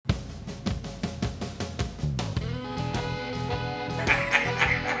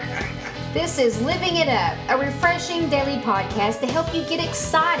This is Living It Up, a refreshing daily podcast to help you get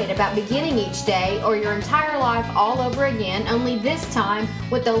excited about beginning each day or your entire life all over again, only this time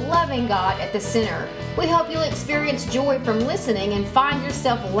with the loving God at the center. We hope you'll experience joy from listening and find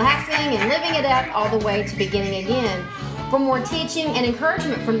yourself laughing and living it up all the way to beginning again. For more teaching and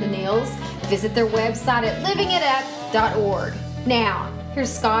encouragement from the Neals, visit their website at livingitup.org. Now,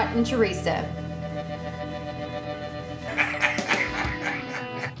 here's Scott and Teresa.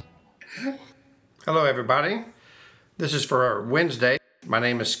 Hello, everybody. This is for our Wednesday. My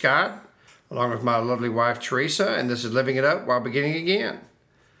name is Scott, along with my lovely wife, Teresa, and this is Living It Up While Beginning Again.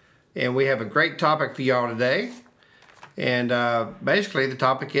 And we have a great topic for y'all today. And basically, the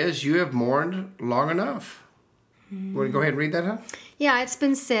topic is, you have mourned long enough. Want to go ahead and read that, huh? Yeah, it's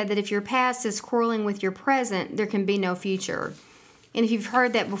been said that if your past is quarreling with your present, there can be no future. And if you've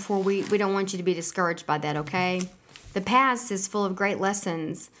heard that before, we don't want you to be discouraged by that, okay? The past is full of great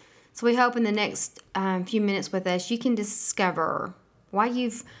lessons. So we hope in the next few minutes with us, you can discover why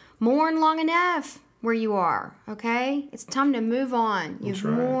you've mourned long enough where you are, okay? It's time to move on. You've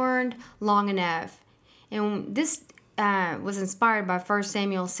mourned long enough. And this was inspired by 1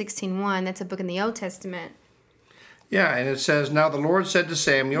 Samuel 16:1. That's a book in the Old Testament. Yeah, and it says, Now the Lord said to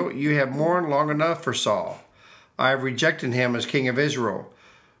Samuel, You have mourned long enough for Saul. I have rejected him as king of Israel.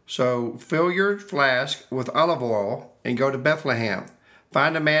 So fill your flask with olive oil and go to Bethlehem.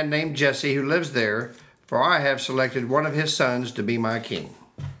 Find a man named Jesse who lives there, for I have selected one of his sons to be my king.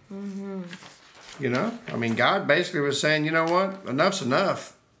 Mm-hmm. You know, I mean, God basically was saying, you know what, enough's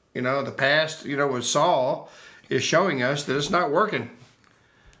enough. You know, the past, with Saul is showing us that it's not working.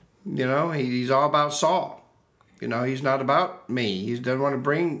 You know, he's all about Saul. You know, he's not about me. He doesn't want to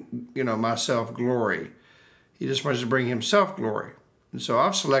bring, myself glory. He just wants to bring himself glory. And so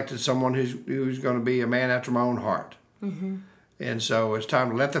I've selected someone who's going to be a man after my own heart. Mm-hmm. And so it's time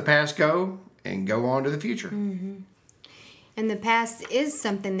to let the past go and go on to the future. Mm-hmm. And the past is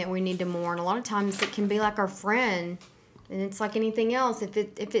something that we need to mourn. A lot of times it can be like our friend, and it's like anything else. If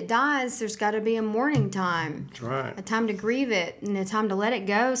it dies, there's got to be a mourning time. That's right. A time to grieve it and a time to let it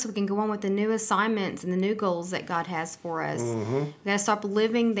go so we can go on with the new assignments and the new goals that God has for us. Mm-hmm. We got to stop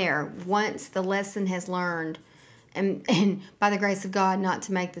living there once the lesson has learned, and by the grace of God, not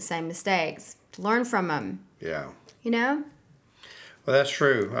to make the same mistakes, to learn from them. Yeah. Well, that's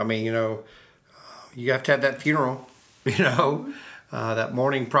true. I mean, you have to have that funeral, that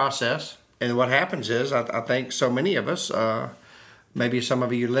mourning process. And what happens is, I think so many of us, maybe some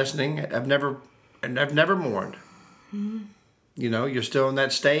of you listening, have never mourned. Mm-hmm. You're still in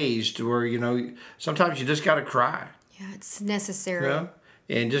that stage to where, sometimes you just got to cry. Yeah, it's necessary.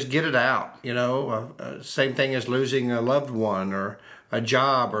 And just get it out, same thing as losing a loved one or a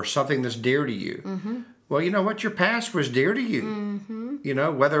job or something that's dear to you. Mm-hmm. Well, you know what? Your past was dear to you.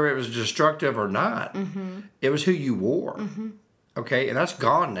 Mm-hmm. Whether it was destructive or not, mm-hmm. It was who you were. Mm-hmm. Okay? And that's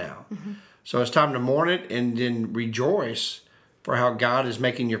gone now. Mm-hmm. So it's time to mourn it and then rejoice for how God is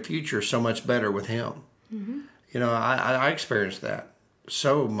making your future so much better with Him. Mm-hmm. I experienced that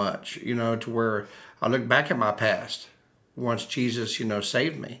so much, to where I look back at my past once Jesus,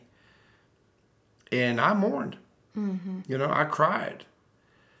 saved me. And I mourned. Mm-hmm. I cried.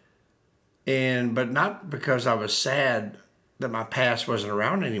 But not because I was sad that my past wasn't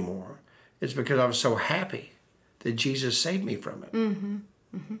around anymore. It's because I was so happy that Jesus saved me from it. Mm-hmm.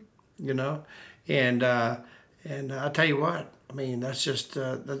 Mm-hmm. And I tell you what, I mean, that's just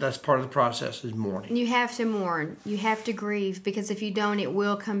that's part of the process is mourning. You have to mourn. You have to grieve, because if you don't, it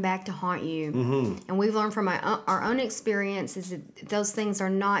will come back to haunt you. Mm-hmm. And we've learned from our own experiences that those things are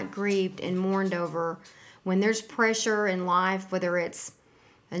not grieved and mourned over. When there's pressure in life, whether it's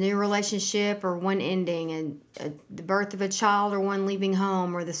a new relationship or one ending, and the birth of a child or one leaving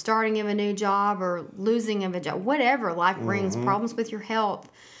home, or the starting of a new job or losing of a job, whatever life brings, mm-hmm. problems with your health,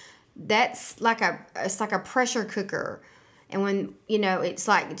 it's like a pressure cooker. And when, it's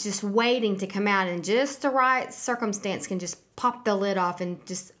like just waiting to come out, and just the right circumstance can just pop the lid off and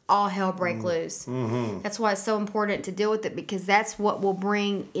just all hell break loose. Mm-hmm. That's why it's so important to deal with it, because that's what will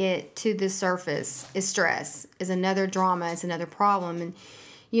bring it to the surface, is stress, is another drama, is another problem. And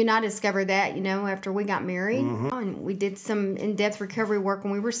you and I discovered that, after we got married. Mm-hmm. And we did some in-depth recovery work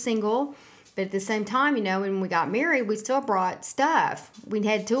when we were single. But at the same time, when we got married, we still brought stuff. We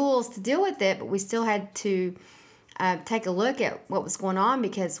had tools to deal with it, but we still had to take a look at what was going on,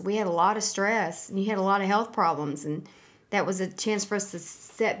 because we had a lot of stress and you had a lot of health problems. And that was a chance for us to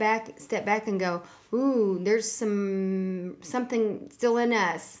step back and go, ooh, there's something still in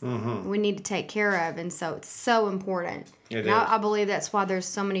us we need to take care of. And so it's so important. I believe that's why there's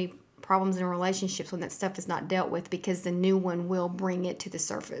so many problems in relationships when that stuff is not dealt with, because the new one will bring it to the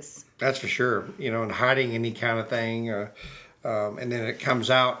surface. That's for sure. And hiding any kind of thing, and then it comes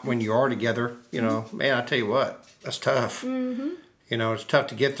out when you are together. Man, I tell you what, that's tough. It's tough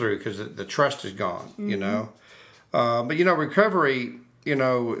to get through because the trust is gone. But recovery.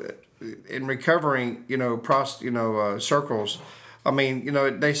 In recovering, circles. I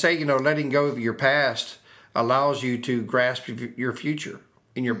mean, they say, letting go of your past allows you to grasp your future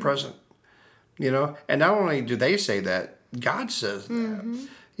in your present. And not only do they say that, God says that.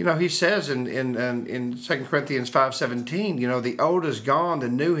 He says in 2 Corinthians 5:17, the old is gone, the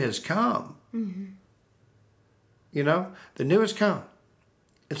new has come. The new has come.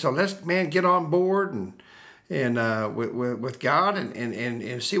 And so let's, get on board and with God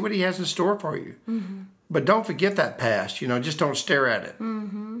and see what He has in store for you. But don't forget that past. Just don't stare at it.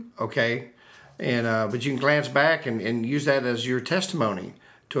 Okay? But you can glance back and use that as your testimony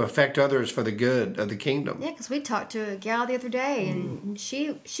to affect others for the good of the kingdom. Yeah, because we talked to a gal the other day, and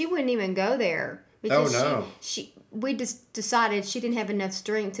she wouldn't even go there. Because we just decided she didn't have enough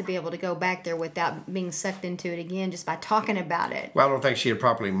strength to be able to go back there without being sucked into it again just by talking about it. Well, I don't think she had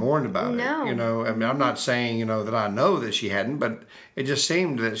properly mourned about No. it. I'm not saying, that I know that she hadn't, but it just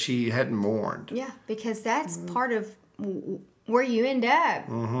seemed that she hadn't mourned. Yeah, because that's part of where you end up,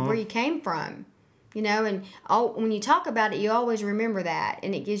 where you came from. And when you talk about it, you always remember that.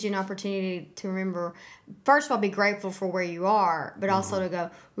 And it gives you an opportunity to remember, first of all, be grateful for where you are, but also to go,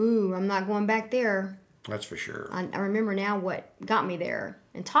 ooh, I'm not going back there. That's for sure. I remember now what got me there.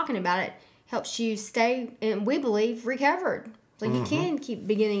 And talking about it helps you stay, and we believe, recovered. So you can keep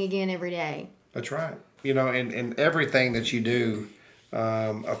beginning again every day. That's right. And everything that you do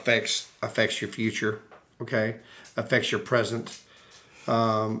affects your future, okay? Affects your present.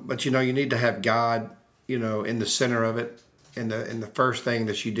 But you need to have God, in the center of it, in the first thing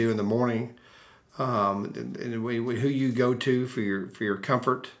that you do in the morning, and who you go to for your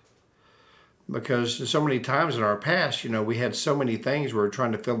comfort. Because so many times in our past, we had so many things we were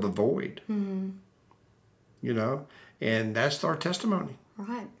trying to fill the void. And that's our testimony.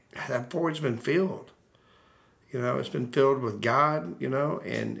 Right. That void's been filled. It's been filled with God,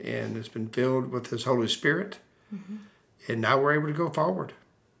 and it's been filled with His Holy Spirit. And now we're able to go forward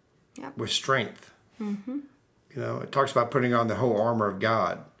with strength. It talks about putting on the whole armor of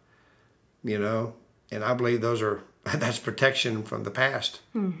God, and I believe that's protection from the past.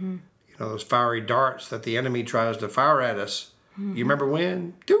 Those fiery darts that the enemy tries to fire at us. You remember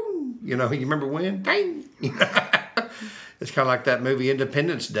when? Doom! You remember when? Dang! It's kind of like that movie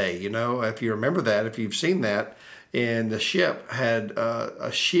Independence Day, if you remember that, if you've seen that. And the ship had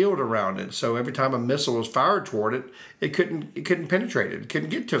a shield around it, so every time a missile was fired toward it, it couldn't penetrate it. It couldn't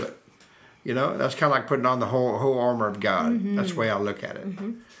get to it. That's kind of like putting on the whole armor of God. That's the way I look at it.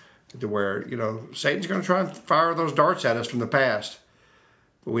 To where Satan's going to try and fire those darts at us from the past,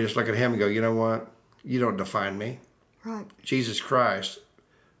 but we just look at him and go, you know what? You don't define me. Right. Jesus Christ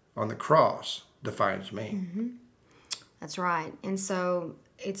on the cross defines me. That's right. And so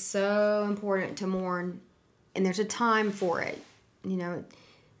it's so important to mourn. And there's a time for it,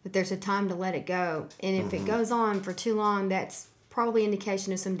 but there's a time to let it go. And if it goes on for too long, that's probably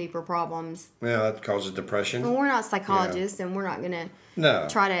indication of some deeper problems. Yeah, that causes depression. Well, we're not psychologists, and we're not going to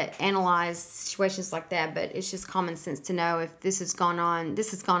try to analyze situations like that. But it's just common sense to know if this has gone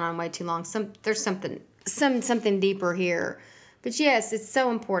on way too long. There's something deeper here. But yes, it's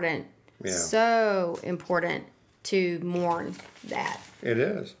so important. Yeah. So important to mourn that. It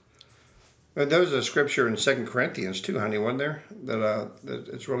is. But there was a scripture in 2 Corinthians too, honey, wasn't there? That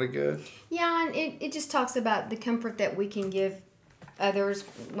it's really good. Yeah, and it just talks about the comfort that we can give others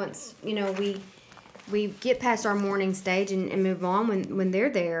once, we get past our mourning stage and move on when they're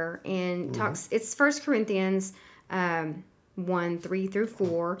there. And talks. It's 1 Corinthians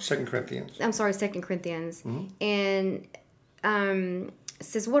 1:3-4. 2 Corinthians. I'm sorry, 2 Corinthians. And it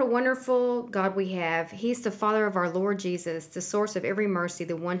says, what a wonderful God we have. He's the Father of our Lord Jesus, the source of every mercy,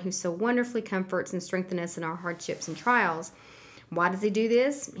 the one who so wonderfully comforts and strengthens us in our hardships and trials. Why does He do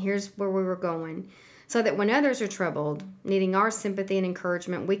this? Here's where we were going. So that when others are troubled, needing our sympathy and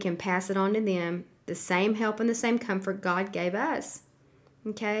encouragement, we can pass it on to them, the same help and the same comfort God gave us.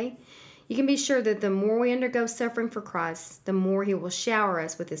 Okay? You can be sure that the more we undergo suffering for Christ, the more He will shower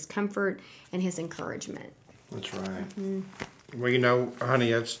us with His comfort and His encouragement. That's right. Well,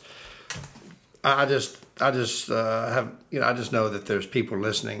 honey, I just have, I just know that there's people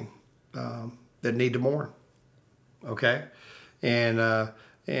listening that need to mourn. Okay, and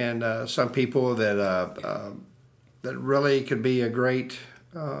some people that really could be a great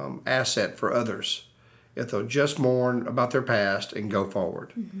asset for others if they'll just mourn about their past and go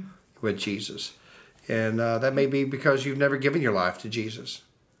forward. with Jesus. And that may be because you've never given your life to Jesus.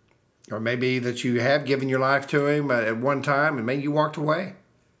 Or maybe that you have given your life to him at one time and maybe you walked away.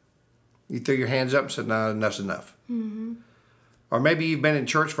 You threw your hands up and said, no, enough's enough. Mm-hmm. Or maybe you've been in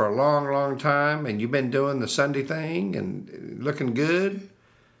church for a long, long time and you've been doing the Sunday thing and looking good.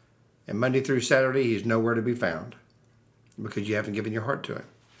 And Monday through Saturday, he's nowhere to be found because you haven't given your heart to him.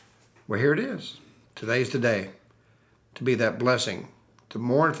 Well, here it is. Today's the day to be that blessing, to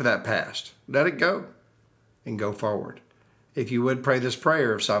mourn for that past. Let it go and go forward. If you would pray this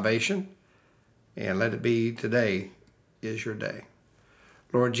prayer of salvation and let it be today is your day.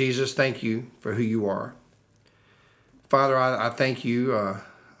 Lord Jesus, thank you for who you are. Father, I thank you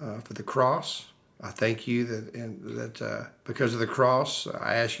for the cross. I thank you that because of the cross,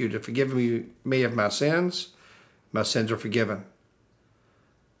 I ask you to forgive me of my sins. My sins are forgiven.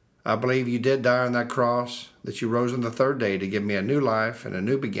 I believe you did die on that cross, that you rose on the third day to give me a new life and a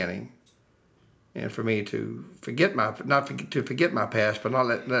new beginning. And for me to forget my past, but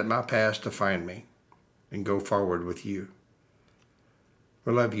not let my past define me and go forward with you.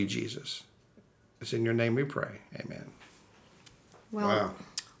 We love you, Jesus. It's in your name we pray. Amen. Well, wow.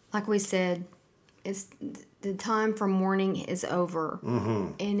 Like we said, it's the time for mourning is over.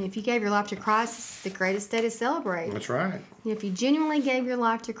 Mm-hmm. And if you gave your life to Christ, it's the greatest day to celebrate. That's right. If you genuinely gave your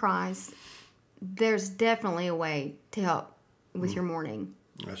life to Christ, there's definitely a way to help with your mourning.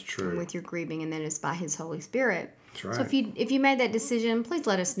 That's true. And with your grieving, and that is by His Holy Spirit. That's right. So if you made that decision, please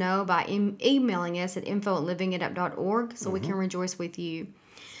let us know by emailing us at info@livingitup.org so we can rejoice with you.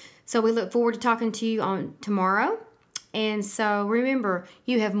 So we look forward to talking to you on tomorrow. And so remember,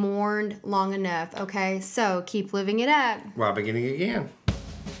 you have mourned long enough, okay? So keep living it up. While beginning again.